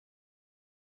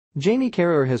Jamie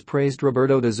Carragher has praised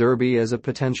Roberto De Zerbi as a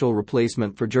potential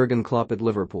replacement for Jurgen Klopp at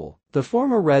Liverpool. The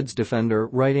former Reds defender,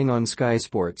 writing on Sky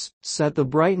Sports, said the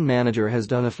Brighton manager has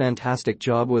done a fantastic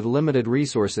job with limited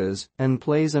resources and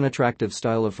plays an attractive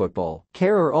style of football.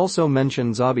 Carragher also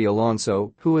mentioned Xabi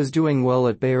Alonso, who is doing well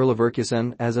at Bayer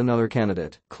Leverkusen, as another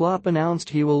candidate. Klopp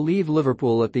announced he will leave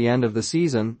Liverpool at the end of the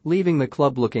season, leaving the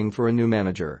club looking for a new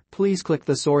manager. Please click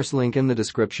the source link in the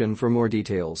description for more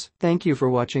details. Thank you for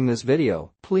watching this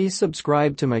video. Please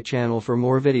subscribe to my channel for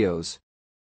more videos.